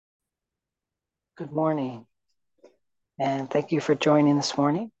Good morning, and thank you for joining this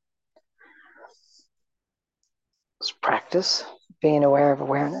morning. Let's practice being aware of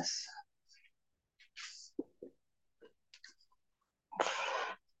awareness.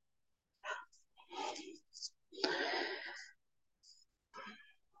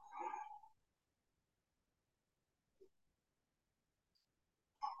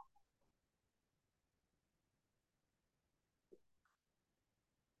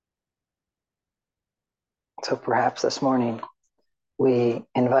 So perhaps this morning we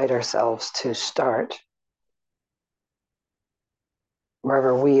invite ourselves to start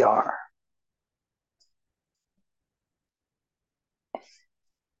wherever we are.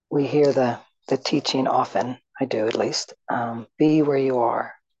 We hear the teaching often, I do at least, be where you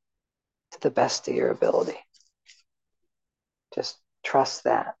are to the best of your ability. Just trust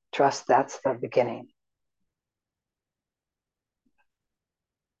that. Trust that's the beginning.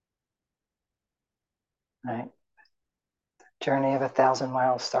 Right? Journey of 1,000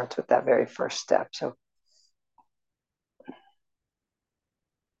 miles starts with that very first step. So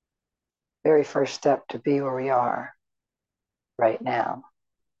very first step to be where we are right now,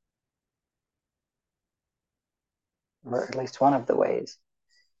 or at least one of the ways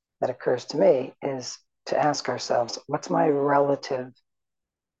that occurs to me is to ask ourselves, what's my relative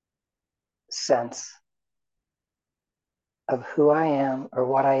sense of who I am or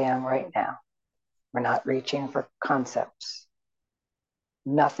what I am right now? We're not reaching for concepts.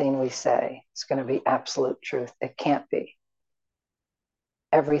 Nothing we say is going to be absolute truth. It can't be.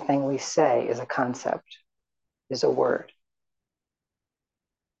 Everything we say is a concept, is a word.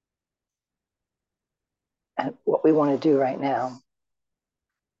 And what we want to do right now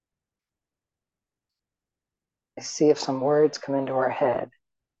is see if some words come into our head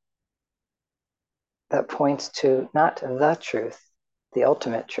that points to not the truth, the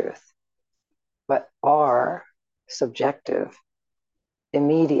ultimate truth, but our subjective,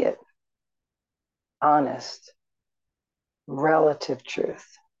 immediate, honest, relative truth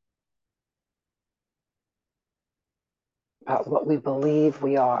about what we believe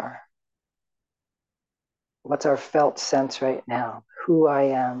we are. What's our felt sense right now? Who I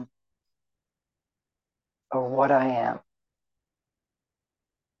am or what I am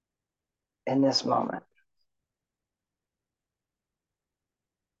in this moment.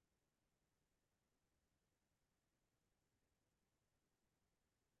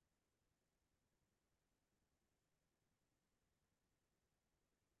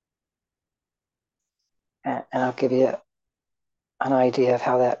 And I'll give you an idea of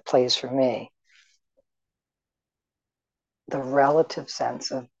how that plays for me. The relative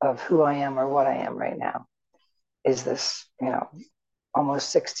sense of who I am or what I am right now is this,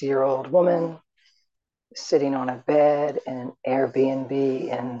 almost 60-year-old woman sitting on a bed in an Airbnb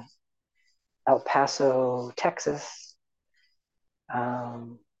in El Paso, Texas.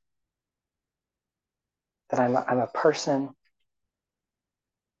 That I'm a person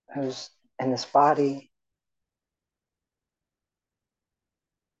who's in this body.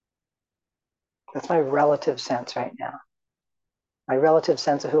 That's my relative sense right now. My relative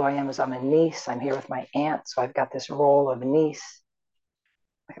sense of who I am is I'm a niece. I'm here with my aunt, so I've got this role of a niece.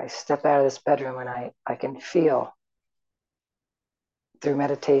 Like I step out of this bedroom and I can feel through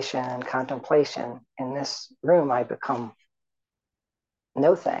meditation and contemplation in this room, I become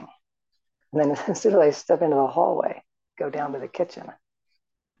no thing. And then as soon as I step into the hallway, go down to the kitchen,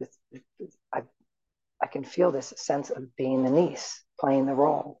 it's, I can feel this sense of being the niece, playing the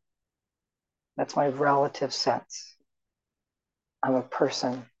role. That's my relative sense. I'm a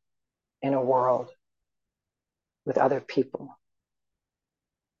person in a world with other people.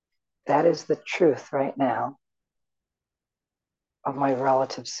 That is the truth right now of my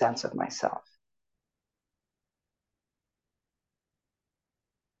relative sense of myself.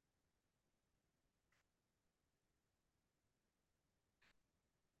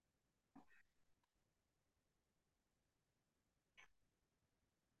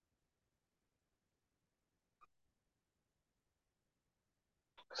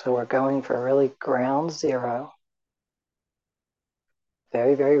 So we're going for really ground zero,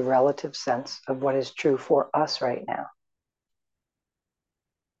 very, very relative sense of what is true for us right now.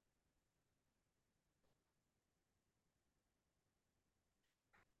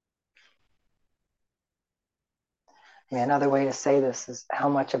 I mean, another way to say this is how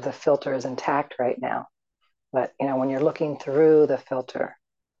much of the filter is intact right now. But when you're looking through the filter,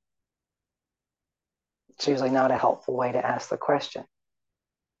 it's usually not a helpful way to ask the question.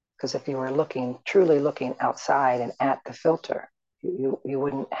 Because if you were truly looking outside and at the filter, you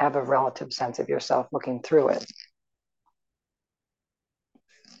wouldn't have a relative sense of yourself looking through it.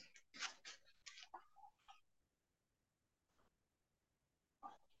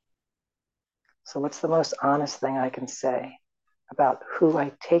 So, what's the most honest thing I can say about who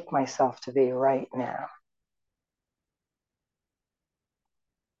I take myself to be right now?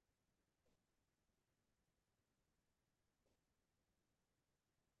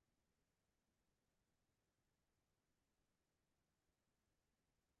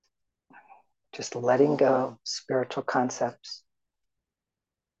 Just letting go of spiritual concepts,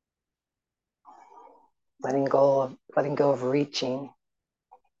 letting go of reaching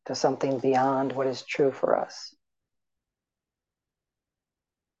to something beyond what is true for us.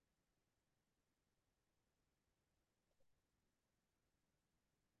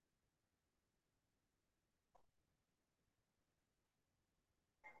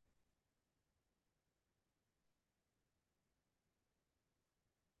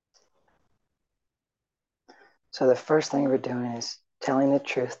 So the first thing we're doing is telling the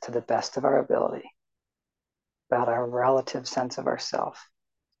truth to the best of our ability about our relative sense of ourself,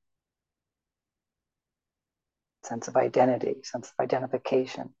 sense of identity, sense of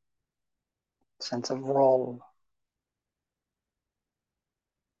identification, sense of role,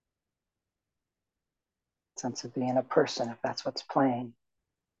 sense of being a person, if that's what's playing.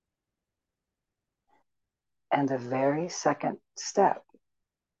 And the very second step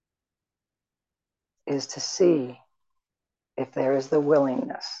is to see if there is the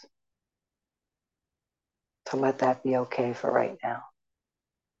willingness to let that be okay for right now.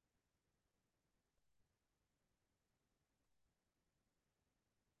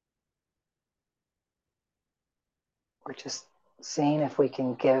 We're just seeing if we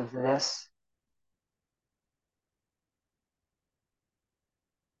can give this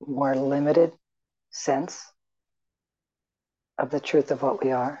more limited sense of the truth of what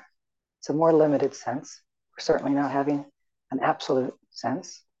we are. It's a more limited sense. We're certainly not having an absolute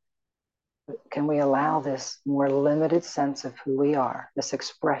sense. But can we allow this more limited sense of who we are, this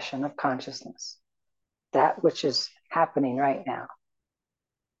expression of consciousness, that which is happening right now?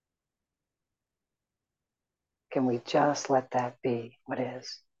 Can we just let that be what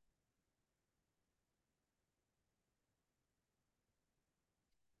is?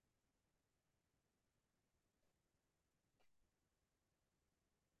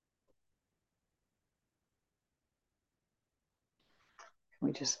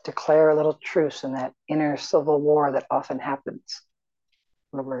 We just declare a little truce in that inner civil war that often happens,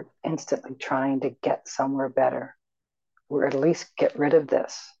 where we're instantly trying to get somewhere better, or at least get rid of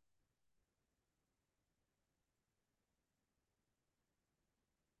this.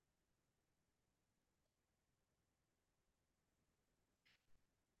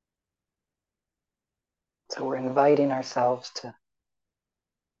 So we're inviting ourselves to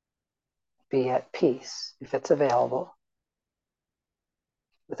be at peace, if it's available,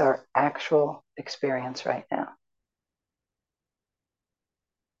 with our actual experience right now,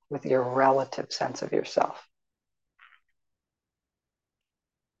 with your relative sense of yourself,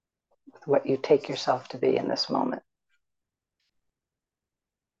 with what you take yourself to be in this moment.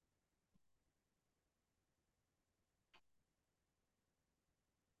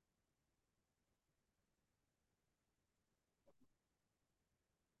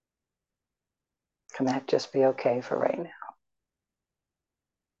 Can that just be okay for right now?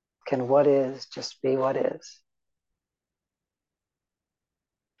 Can what is just be what is?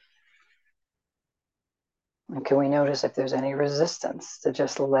 And can we notice if there's any resistance to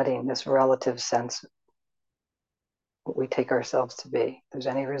just letting this relative sense what we take ourselves to be? If there's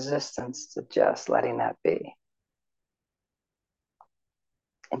any resistance to just letting that be?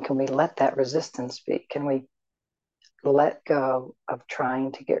 And can we let that resistance be? Can we let go of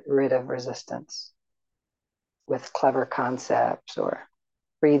trying to get rid of resistance with clever concepts or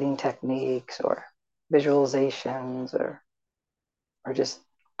breathing techniques or visualizations or just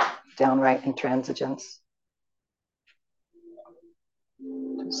downright intransigence?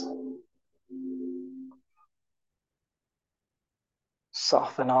 Just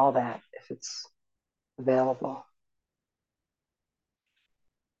soften all that if it's available.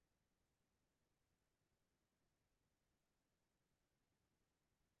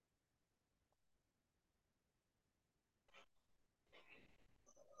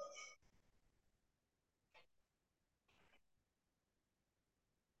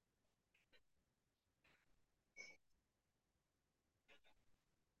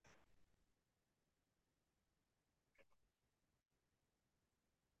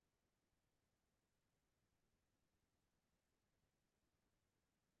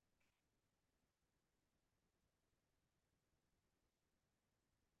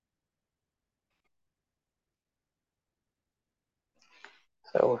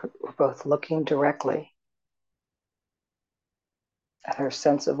 So we're both looking directly at our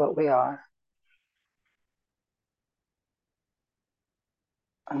sense of what we are,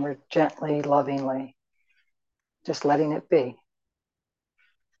 And we're gently, lovingly just letting it be.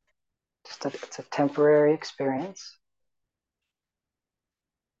 It's a temporary experience.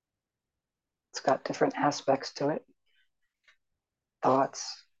 It's got different aspects to it,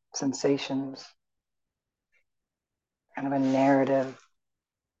 thoughts, sensations, kind of a narrative,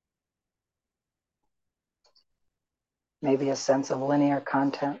 maybe a sense of linear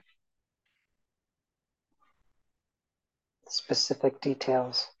content, specific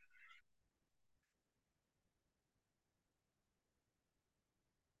details,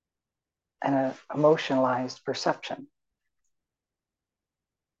 and an emotionalized perception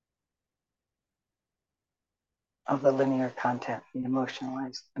of the linear content,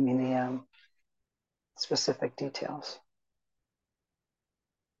 the specific details.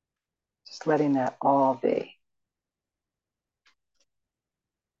 Just letting that all be.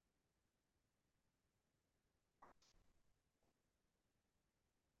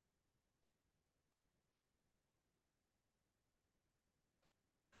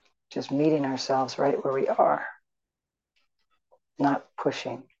 Just meeting ourselves right where we are, not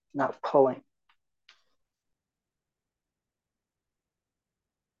pushing, not pulling.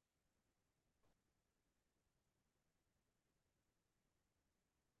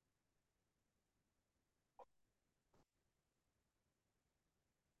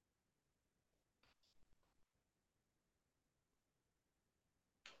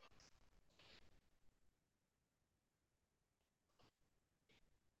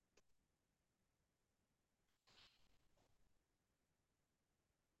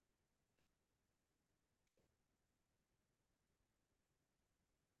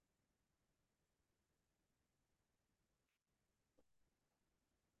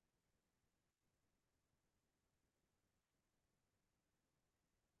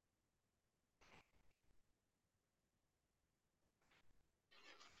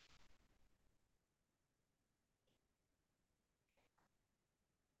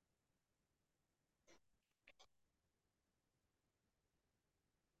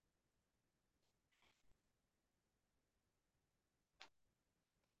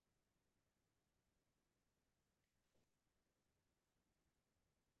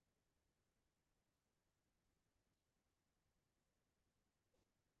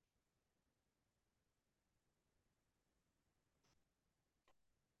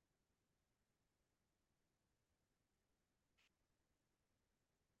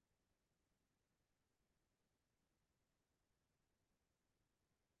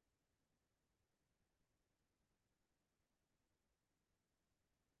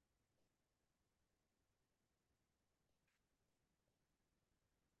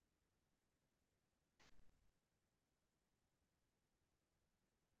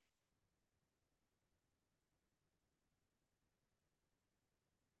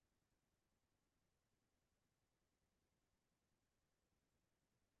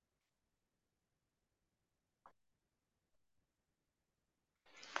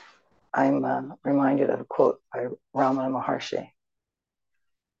 I'm reminded of a quote by Ramana Maharshi.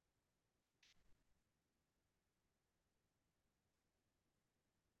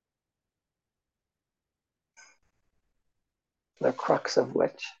 The crux of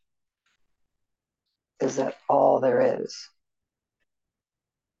which is that all there is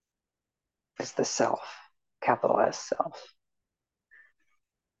the self, capital S self.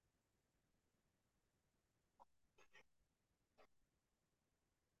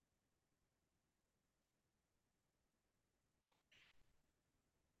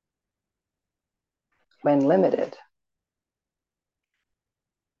 When limited,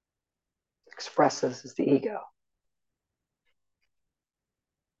 expresses as the ego.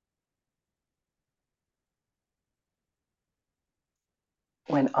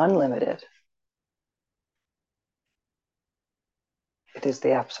 When unlimited, it is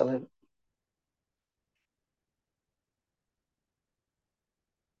the absolute.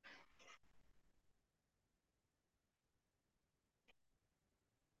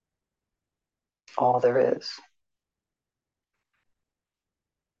 All there is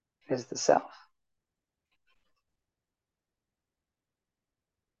the self.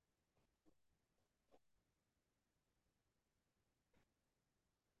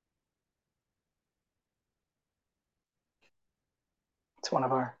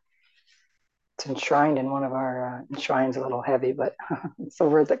 It's enshrined in one of our, enshrine's a little heavy, but it's the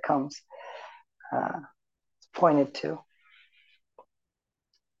word that comes, it's pointed to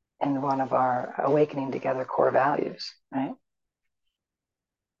in one of our awakening together core values, right?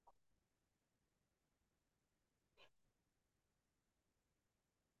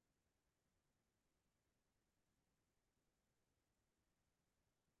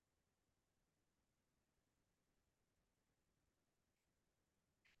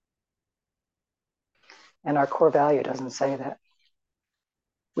 And our core value doesn't say that.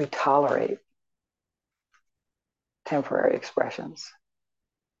 We tolerate temporary expressions.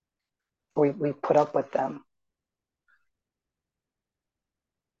 We put up with them.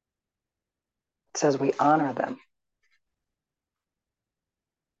 It says we honor them.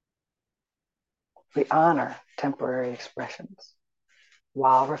 We honor temporary expressions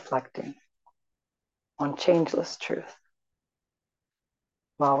while reflecting on changeless truth,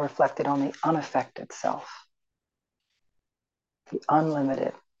 while reflecting on the unaffected self, the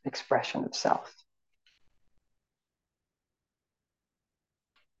unlimited expression of self.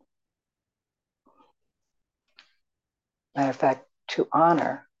 Matter of fact, to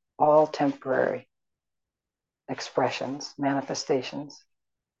honor all temporary expressions, manifestations,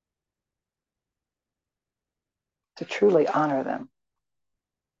 to truly honor them,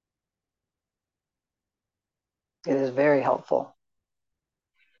 it is very helpful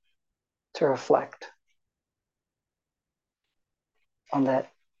to reflect on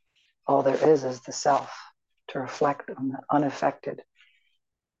that all there is the self, to reflect on the unaffected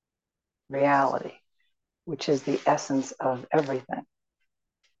reality, which is the essence of everything,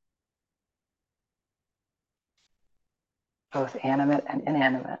 both animate and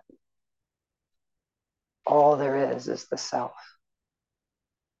inanimate. All there is the self.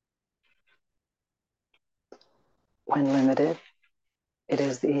 When limited, it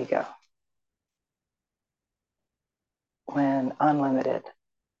is the ego. When unlimited,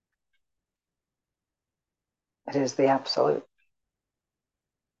 it is the absolute.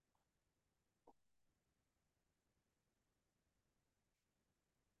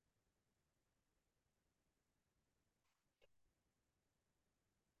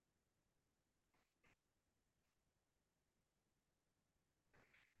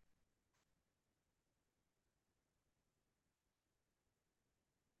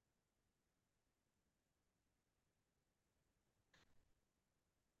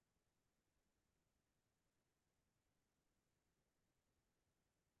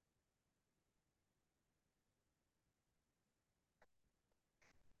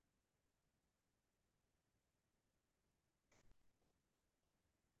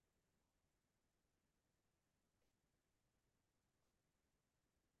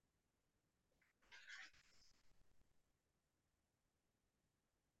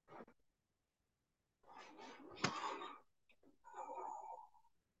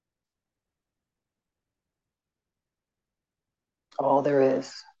 All there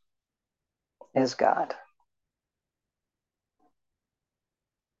is God.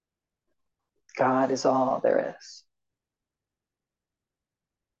 God is all there is.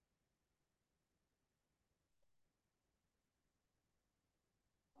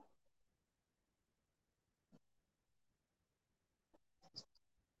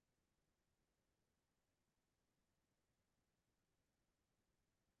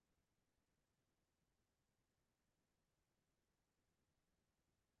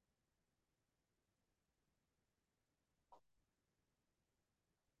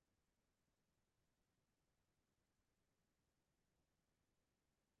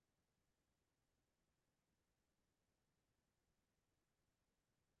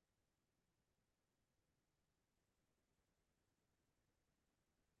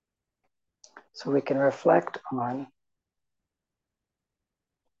 So we can reflect on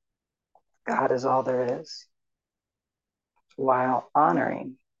God is all there is while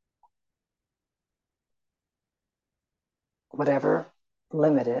honoring whatever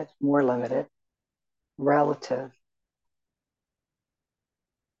limited, more limited, relative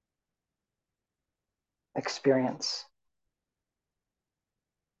experience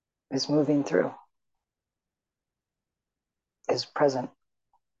is moving through, is present.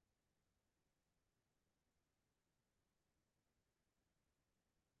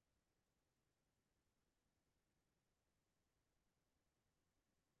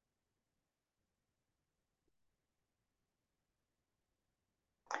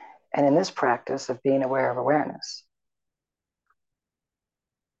 And in this practice of being aware of awareness,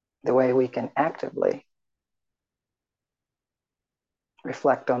 the way we can actively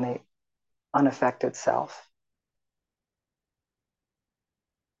reflect on the unaffected self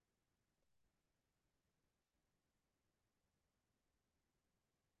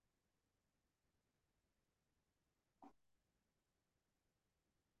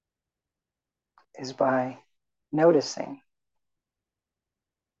is by noticing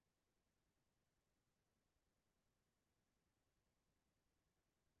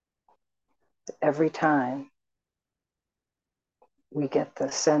that every time we get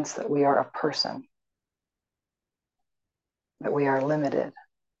the sense that we are a person, that we are limited,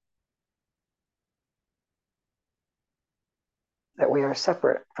 that we are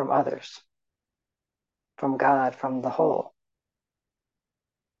separate from others, from God, from the whole.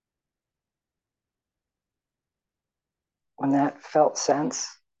 When that felt sense,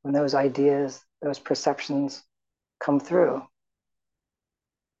 when those ideas, those perceptions come through,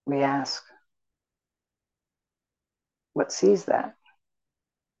 we ask, what sees that?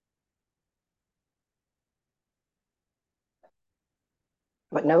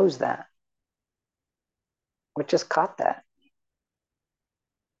 What knows that? What just caught that?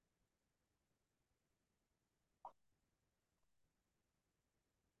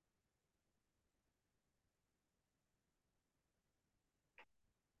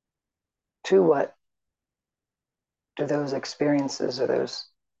 To what do those experiences or those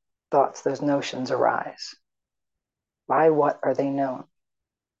thoughts, those notions arise? By what are they known?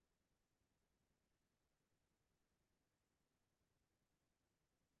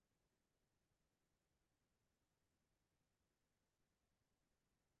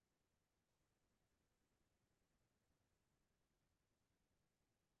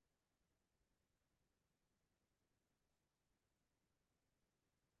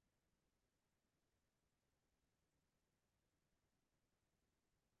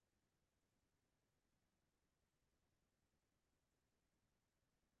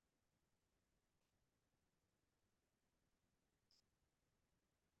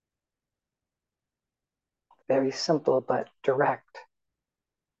 Very simple but direct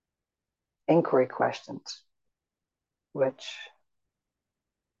inquiry questions, which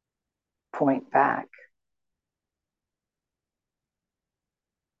point back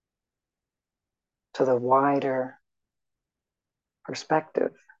to the wider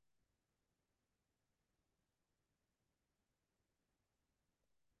perspective.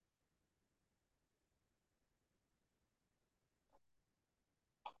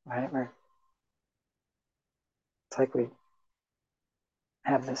 Right? It's like we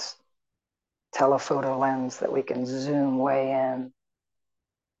have this telephoto lens that we can zoom way in,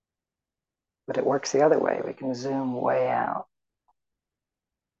 but it works the other way. We can zoom way out.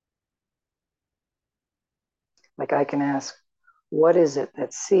 Like I can ask, what is it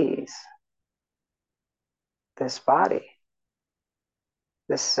that sees this body,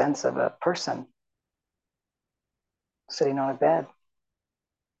 this sense of a person sitting on a bed?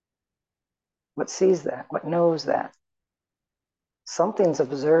 What sees that? What knows that? Something's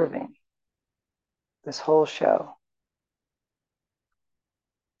observing this whole show,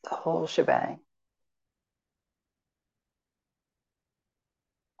 the whole shebang.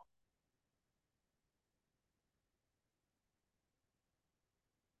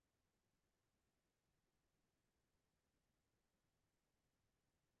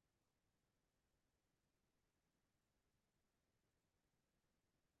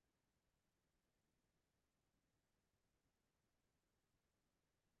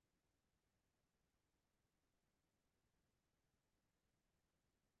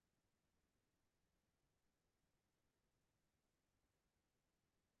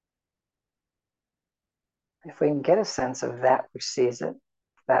 If we can get a sense of that which sees it,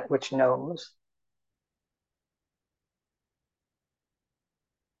 that which knows,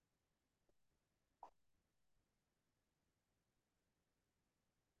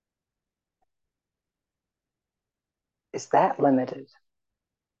 is that limited?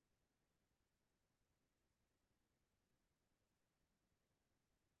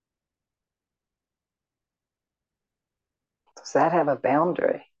 Does that have a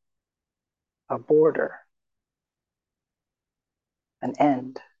boundary, a border, an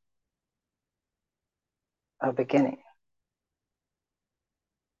end, a beginning?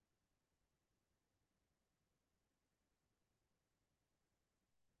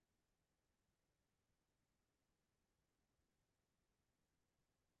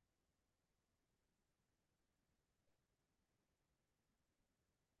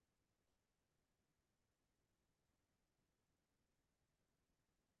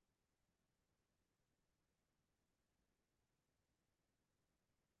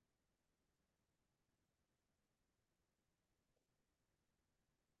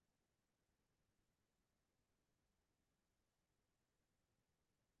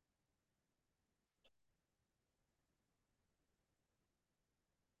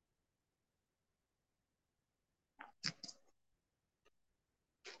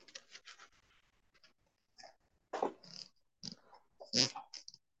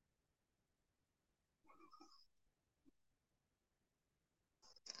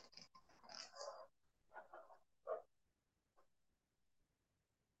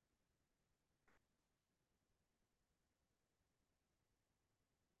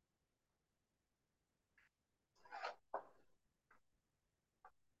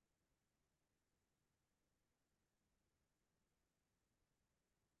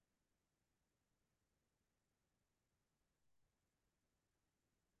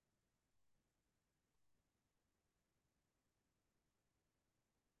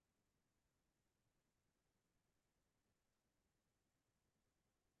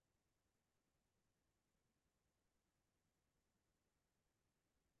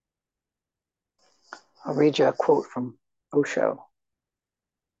 I'll read you a quote from Osho.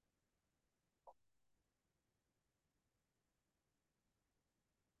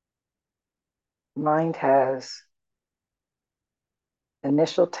 Mind has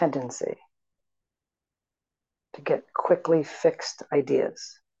initial tendency to get quickly fixed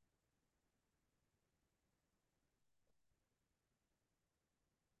ideas.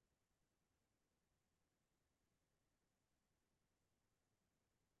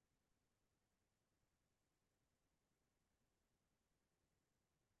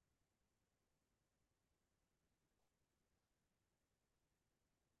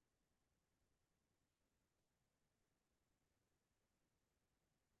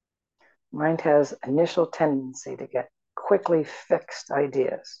 Mind has initial tendency to get quickly fixed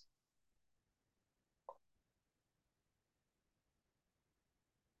ideas.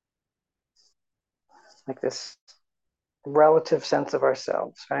 Like this relative sense of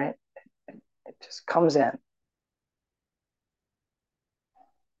ourselves, right? It just comes in.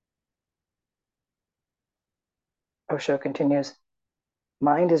 Osho continues,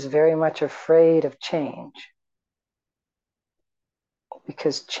 mind is very much afraid of change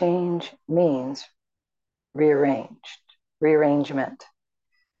because change means rearrangement.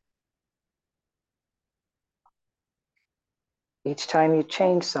 Each time you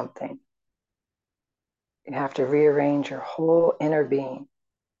change something, you have to rearrange your whole inner being.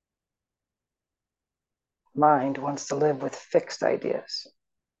 Mind wants to live with fixed ideas.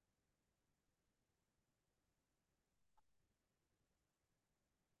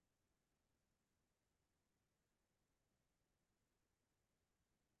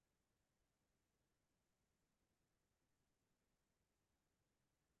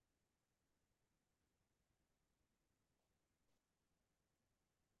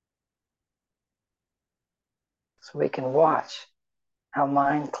 So we can watch how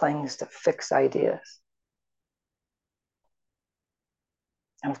mind clings to fixed ideas.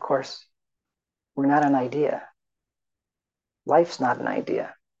 And of course, we're not an idea. Life's not an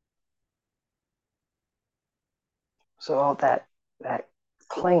idea. So all that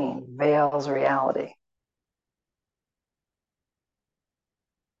clinging veils reality.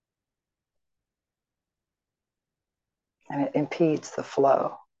 And it impedes the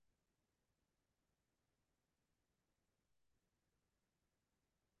flow.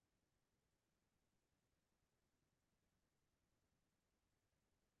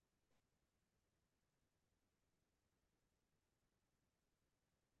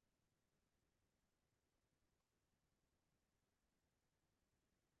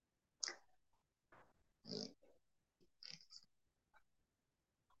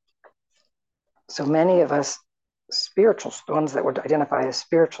 So many of us spiritual ones that would identify as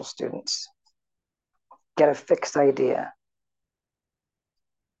spiritual students get a fixed idea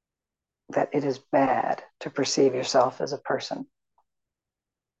that it is bad to perceive yourself as a person.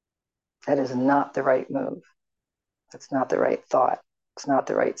 That is not the right move. That's not the right thought. It's not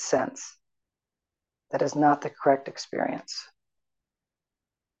the right sense. That is not the correct experience.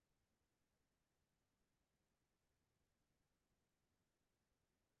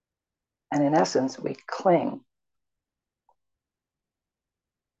 And in essence, we cling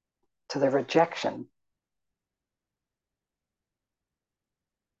to the rejection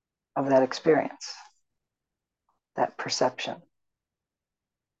of that experience, that perception.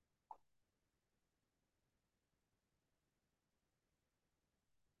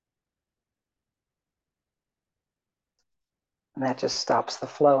 And that just stops the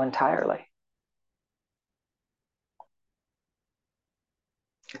flow entirely.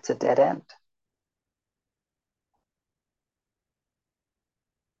 It's a dead end.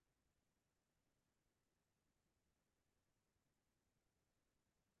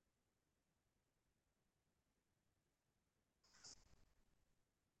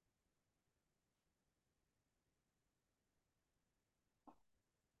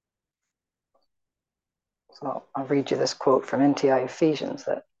 So I'll read you this quote from NTI Ephesians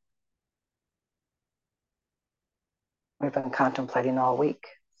that we've been contemplating all week.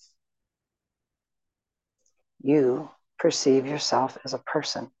 You perceive yourself as a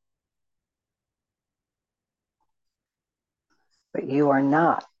person, but you are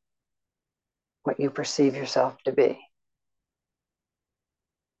not what you perceive yourself to be.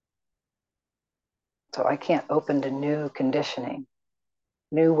 So I can't open to new conditioning,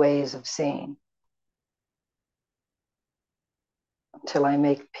 new ways of seeing, until I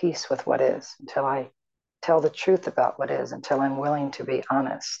make peace with what is, until I tell the truth about what is, until I'm willing to be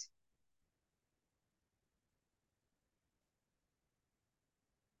honest.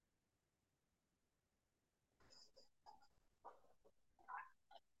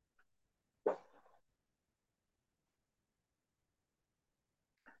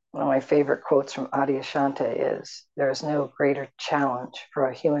 One of my favorite quotes from Adyashanti is, "There is no greater challenge for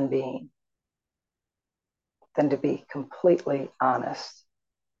a human being than to be completely honest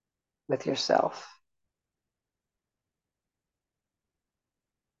with yourself.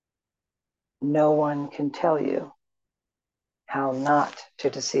 No one can tell you how not to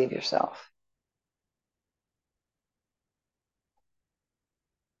deceive yourself."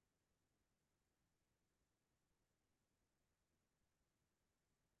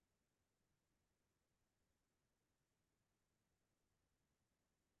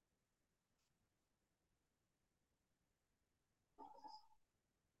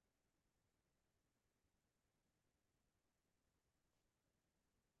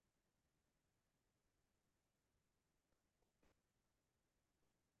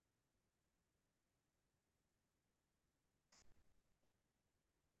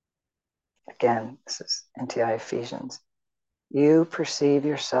 Again, this is NTI Ephesians. You perceive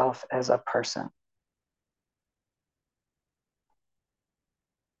yourself as a person.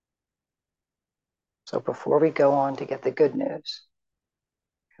 So before we go on to get the good news,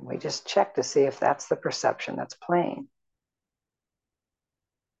 can we just check to see if that's the perception that's playing?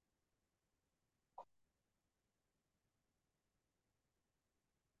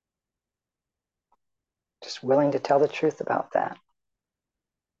 Just willing to tell the truth about that.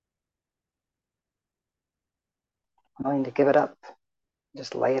 Willing to give it up.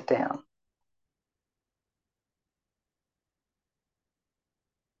 Just lay it down.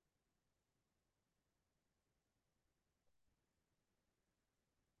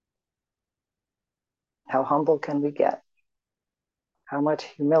 How humble can we get? How much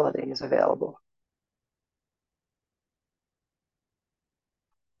humility is available?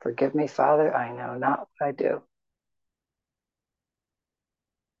 Forgive me, Father, I know not what I do.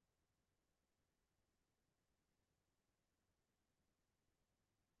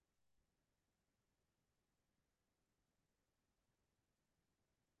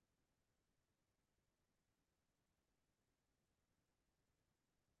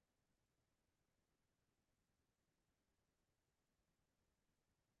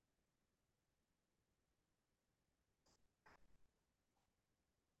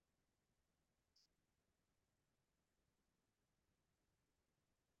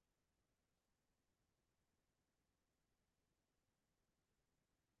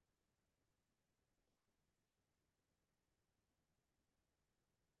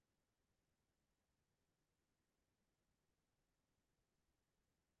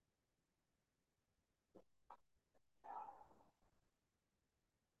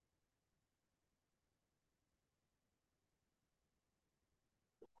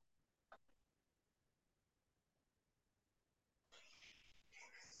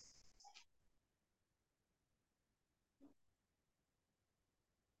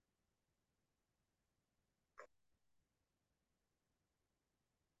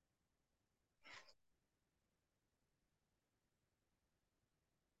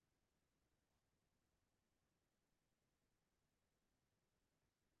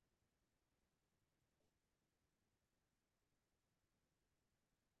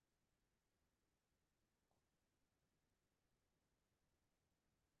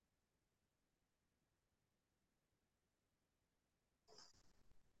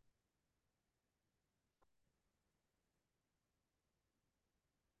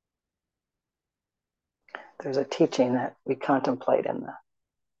 There's a teaching that we contemplate in the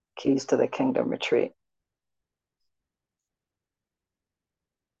Keys to the Kingdom retreat,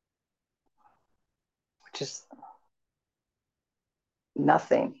 which is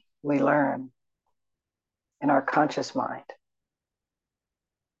nothing we learn in our conscious mind,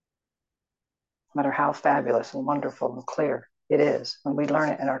 no matter how fabulous and wonderful and clear it is, when we learn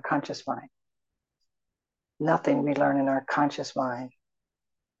it in our conscious mind, nothing we learn in our conscious mind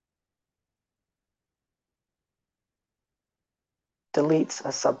deletes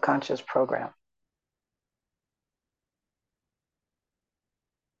a subconscious program.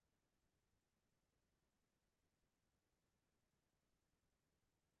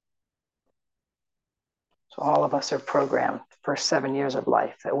 So all of us are programmed the first 7 years of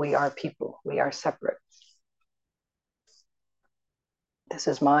life that we are people, we are separate. This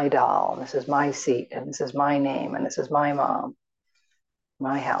is my doll, and this is my seat, and this is my name, and this is my mom,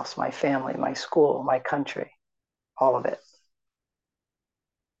 my house, my family, my school, my country, all of it.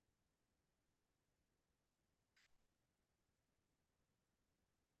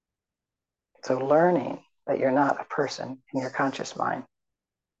 So learning that you're not a person in your conscious mind,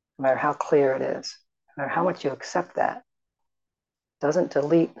 no matter how clear it is, no matter how much you accept that, doesn't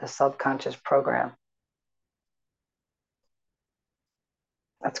delete the subconscious program.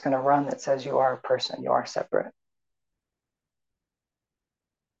 that's going to run that says you are a person, you are separate.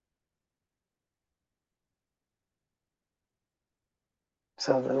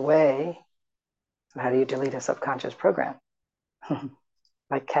 So the way, how do you delete a subconscious program?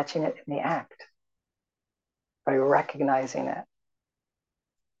 By catching it in the act, by recognizing it,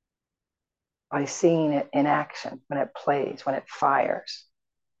 by seeing it in action when it plays, when it fires.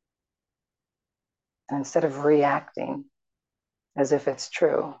 And instead of reacting as if it's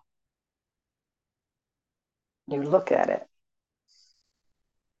true, you look at it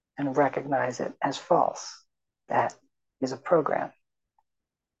and recognize it as false. That is a program.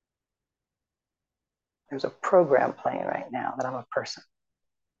 There's a program playing right now that I'm a person.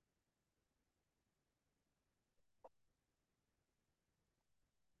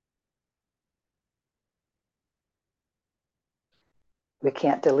 We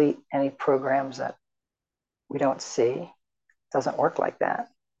can't delete any programs that we don't see. It doesn't work like that.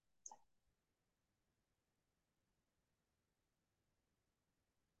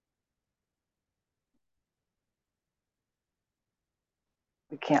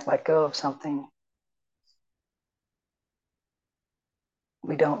 We can't let go of something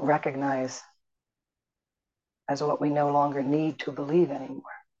we don't recognize as what we no longer need to believe anymore.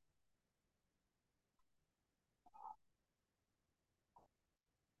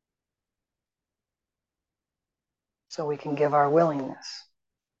 So we can give our willingness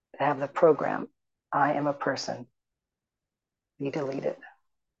to have the program, I am a person, be deleted.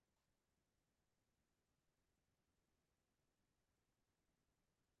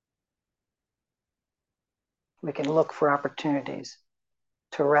 We can look for opportunities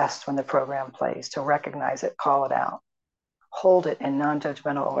to rest when the program plays, to recognize it, call it out, hold it in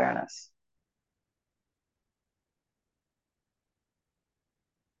non-judgmental awareness.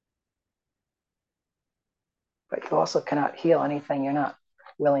 But you also cannot heal anything you're not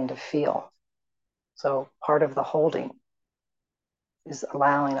willing to feel. So part of the holding is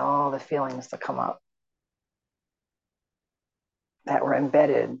allowing all the feelings to come up that were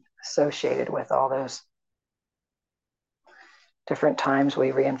embedded, associated with all those different times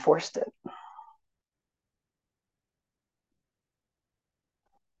we reinforced it.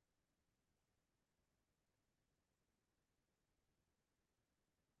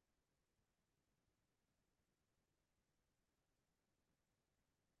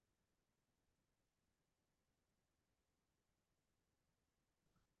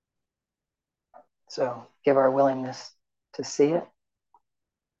 So give our willingness to see it,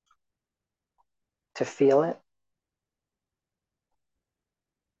 to feel it.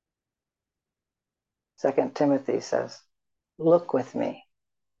 2 Timothy says, look with me,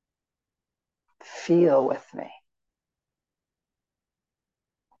 feel with me.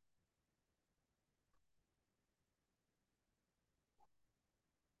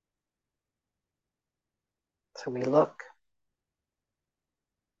 So we look,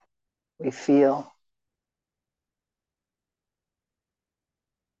 we feel,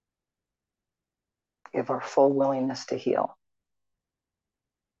 give our full willingness to heal.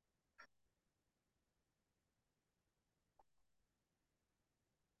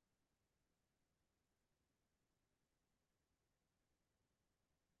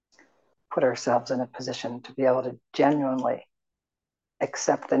 Put ourselves in a position to be able to genuinely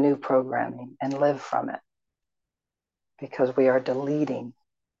accept the new programming and live from it, because we are deleting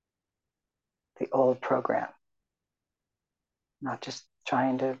the old program, not just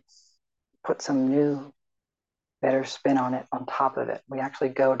trying to put some new, better spin on it on top of it. We actually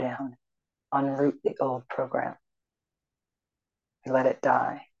go down, unroot the old program. We let it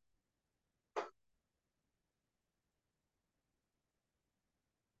die.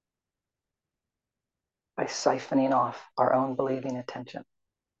 By siphoning off our own believing attention.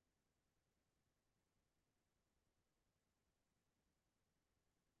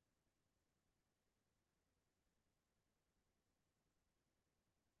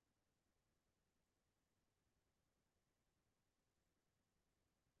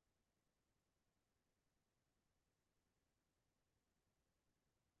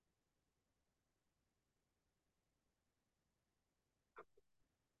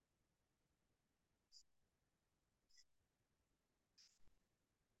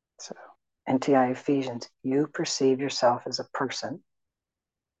 So, NTI Ephesians, you perceive yourself as a person,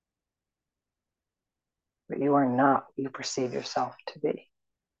 but you are not what you perceive yourself to be.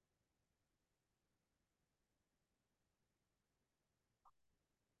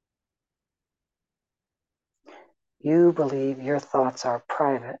 You believe your thoughts are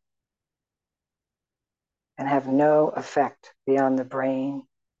private and have no effect beyond the brain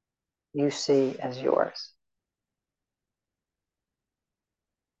you see as yours.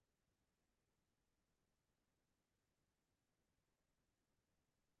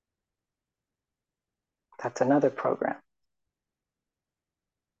 That's another program,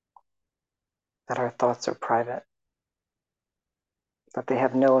 that our thoughts are private, that they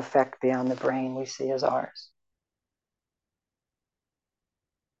have no effect beyond the brain we see as ours.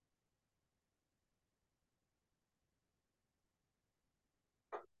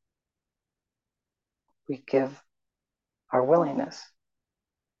 We give our willingness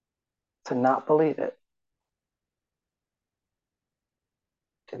to not believe it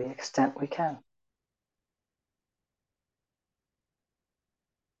to the extent we can.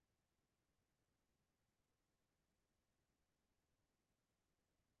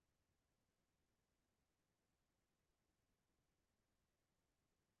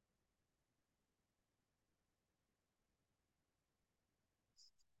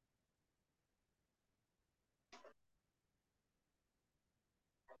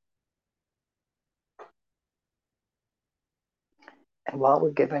 And while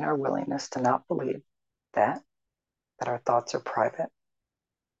we're giving our willingness to not believe that, that our thoughts are private,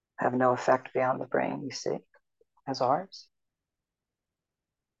 have no effect beyond the brain we see as ours,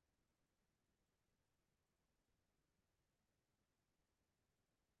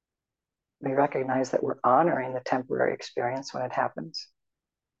 we recognize that we're honoring the temporary experience when it happens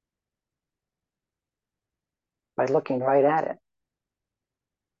by looking right at it.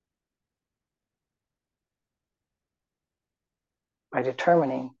 By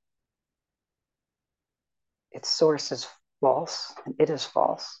determining its source is false and it is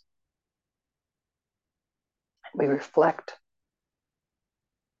false. We reflect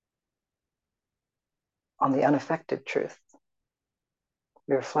on the unaffected truth.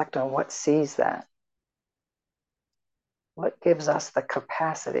 We reflect on what sees that. What gives us the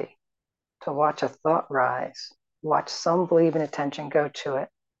capacity to watch a thought rise, watch some believing attention go to it,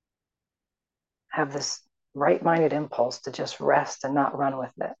 have this right-minded impulse to just rest and not run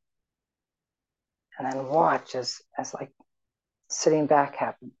with it. And then watch as like sitting back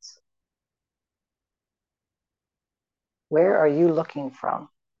happens. Where are you looking from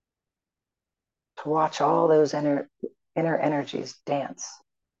to watch all those inner energies dance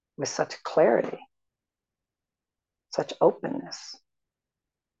with such clarity, such openness,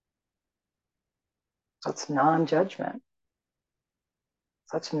 such non-judgment,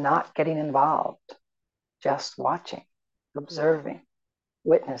 such not getting involved, just watching, observing,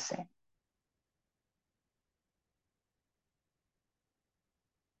 witnessing?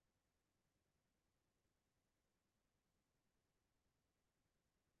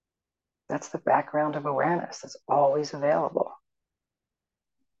 That's the background of awareness that's always available.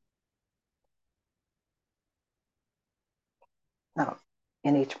 Now,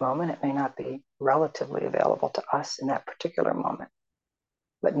 in each moment, it may not be relatively available to us in that particular moment,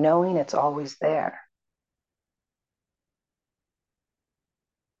 but knowing it's always there.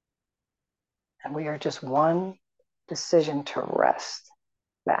 And we are just one decision to rest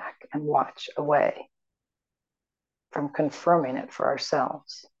back and watch away from confirming it for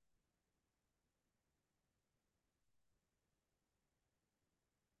ourselves.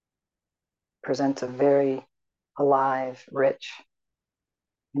 Presents a very alive, rich,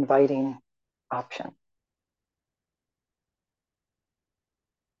 inviting option.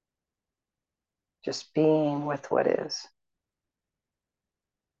 Just being with what is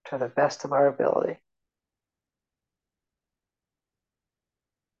to the best of our ability.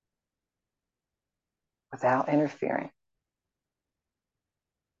 Without interfering.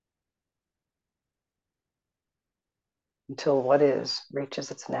 Until what is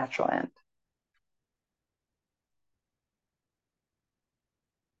reaches its natural end.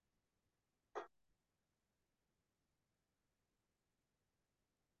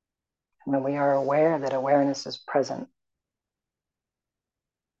 And when we are aware that awareness is present,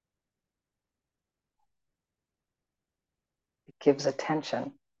 it gives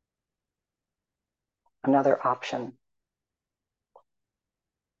attention another option,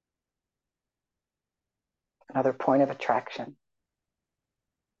 another point of attraction,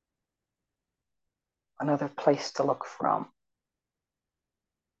 another place to look from.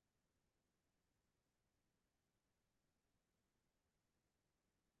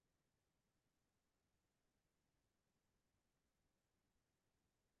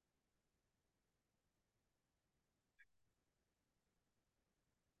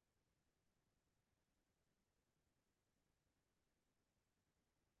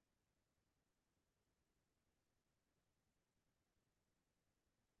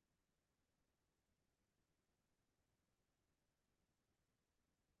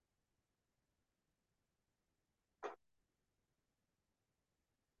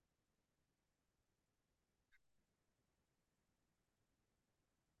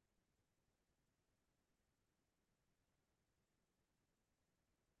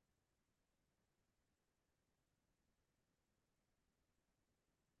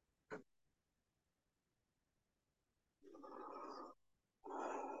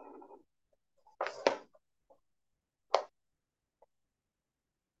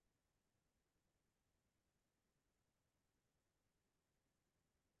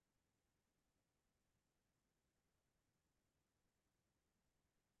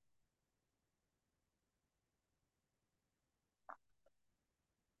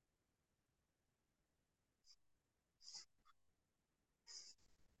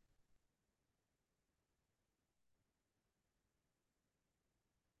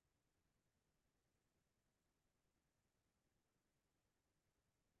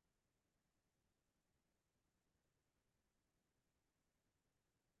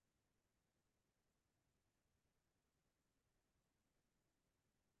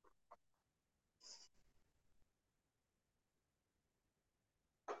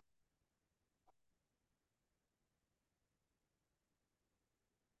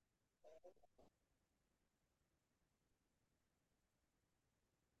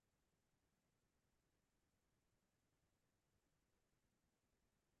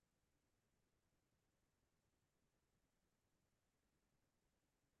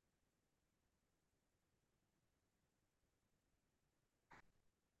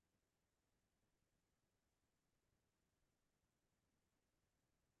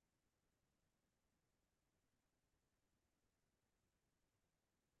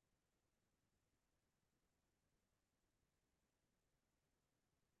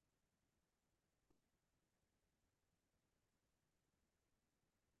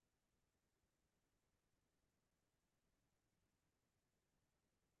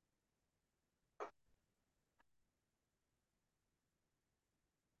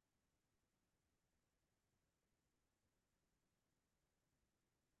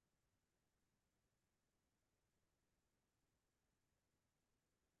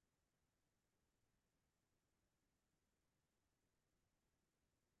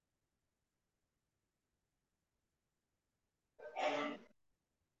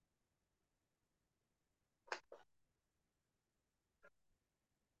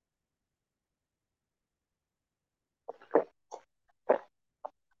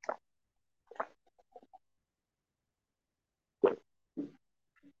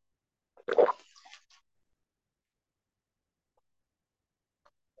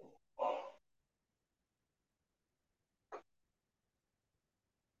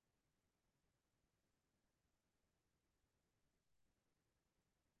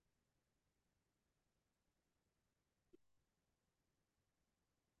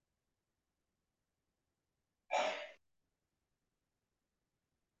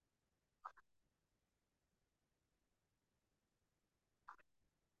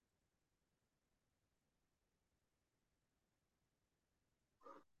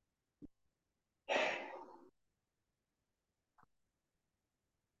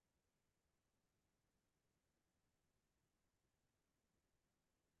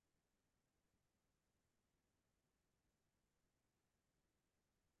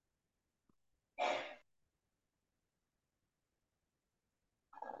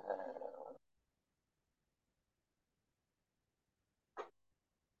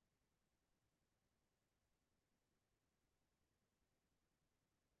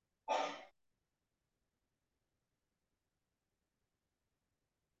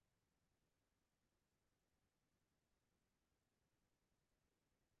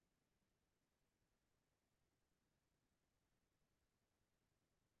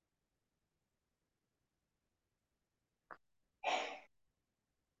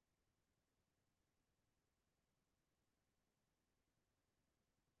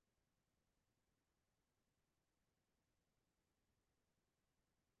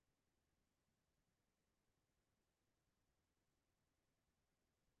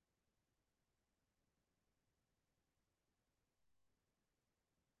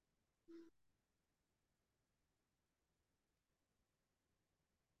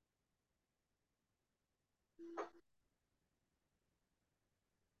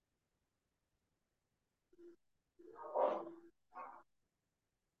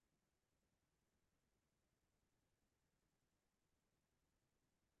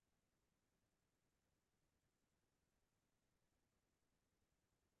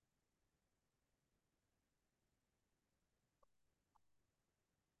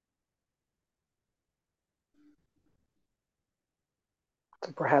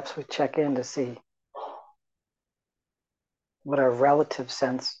 So perhaps we check in to see what our relative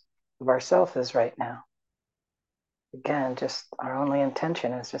sense of ourself is right now. Again, just our only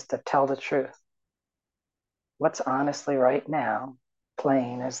intention is just to tell the truth. What's honestly right now,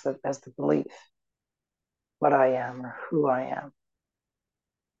 plain as the belief, what I am or who I am.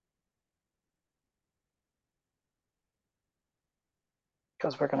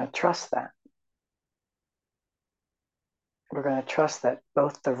 Because we're going to trust that. We're going to trust that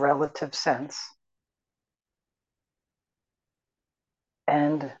both the relative sense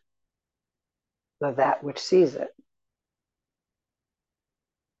and that which sees it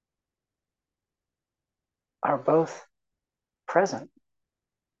are both present.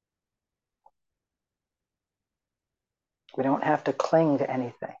 We don't have to cling to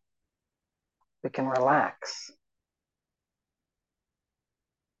anything. We can relax.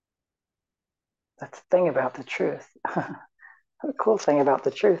 That's the thing about the truth. The cool thing about the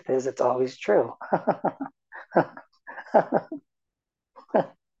truth is it's always true. You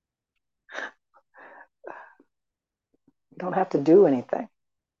don't have to do anything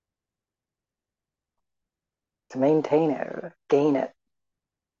to maintain it or gain it.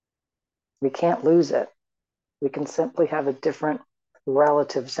 We can't lose it. We can simply have a different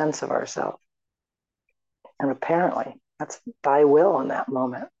relative sense of ourselves. And apparently, that's thy will in that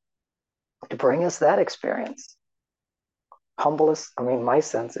moment to bring us that experience. Humble us. I mean, my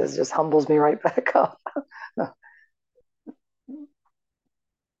sense is just humbles me right back up.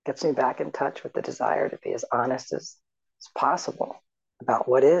 Gets me back in touch with the desire to be as honest as possible about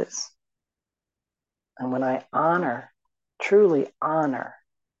what is. And when I honor, truly honor,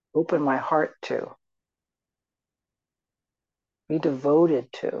 open my heart to, be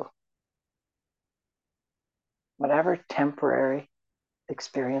devoted to whatever temporary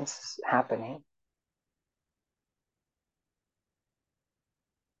experience is happening,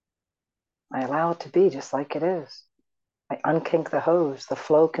 I allow it to be just like it is. I unkink the hose, the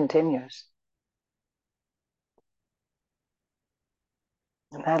flow continues.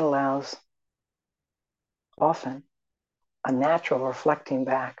 And that allows often a natural reflecting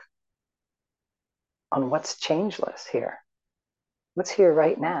back on what's changeless here, what's here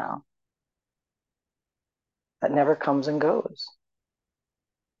right now that never comes and goes.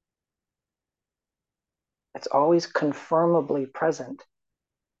 It's always confirmably present,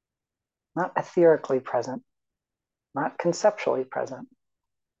 not etherically present, not conceptually present.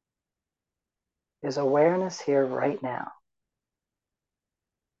 Is awareness here right now.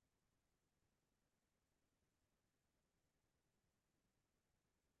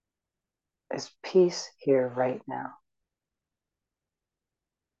 Is peace here right now.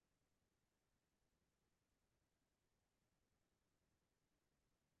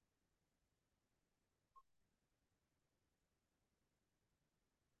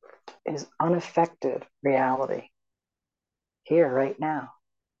 Is unaffected reality here right now.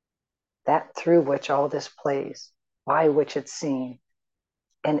 That through which all this plays, by which it's seen,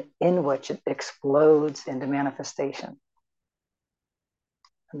 and in which it explodes into manifestation,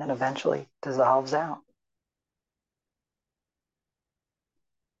 and then eventually dissolves out.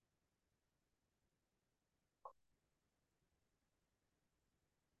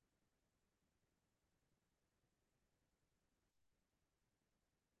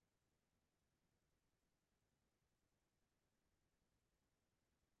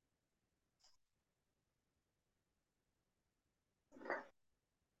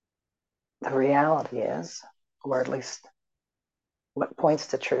 The reality is, or at least what points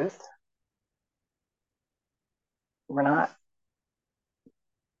to truth, we're not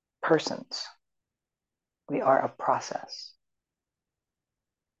persons. We are a process,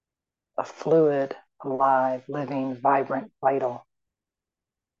 a fluid, alive, living, vibrant, vital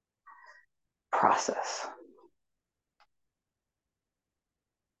process.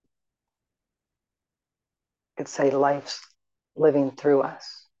 could say life's living through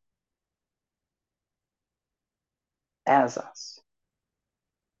us, as us.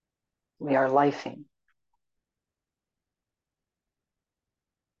 We are lifing.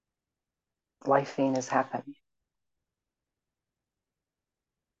 Lifing is happening.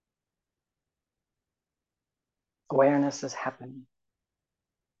 Awareness is happening.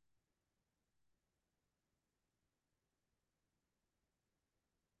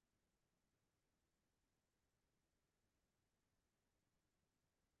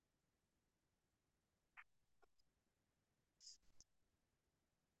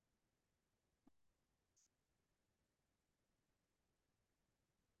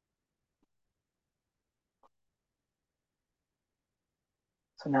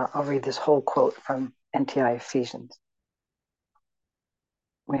 So now I'll read this whole quote from NTI Ephesians.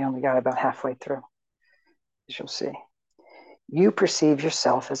 We only got about halfway through, as you'll see. You perceive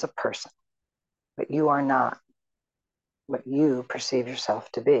yourself as a person, but you are not what you perceive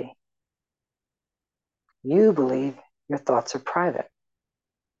yourself to be. You believe your thoughts are private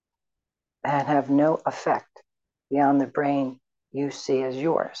and have no effect beyond the brain you see as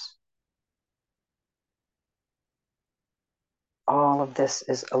yours. All of this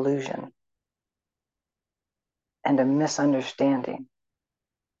is illusion and a misunderstanding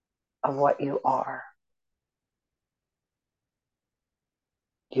of what you are.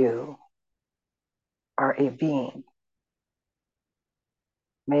 You are a being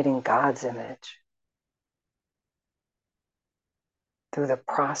made in God's image through the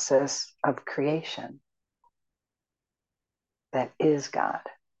process of creation that is God.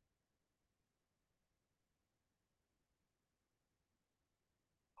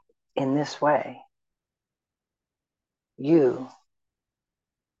 In this way, you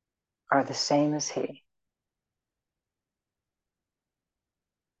are the same as He.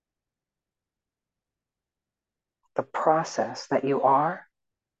 The process that you are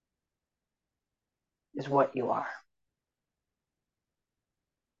is what you are.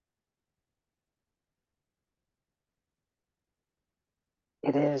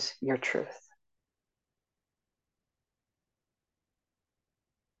 It is your truth.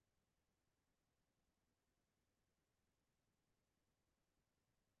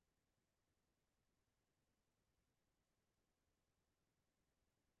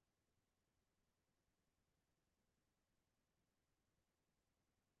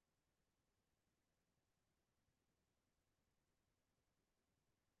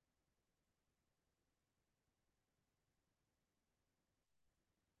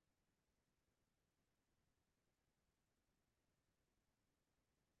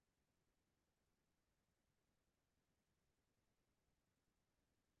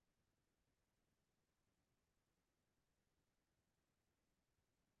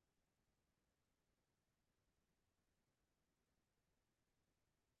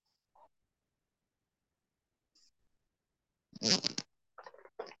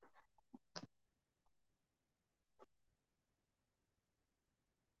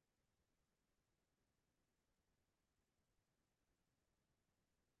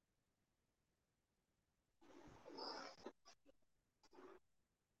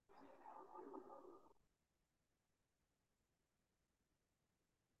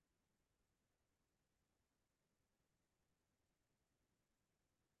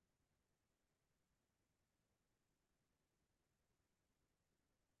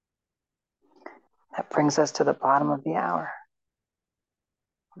 That brings us to the bottom of the hour.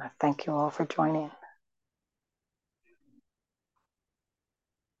 I thank you all for joining.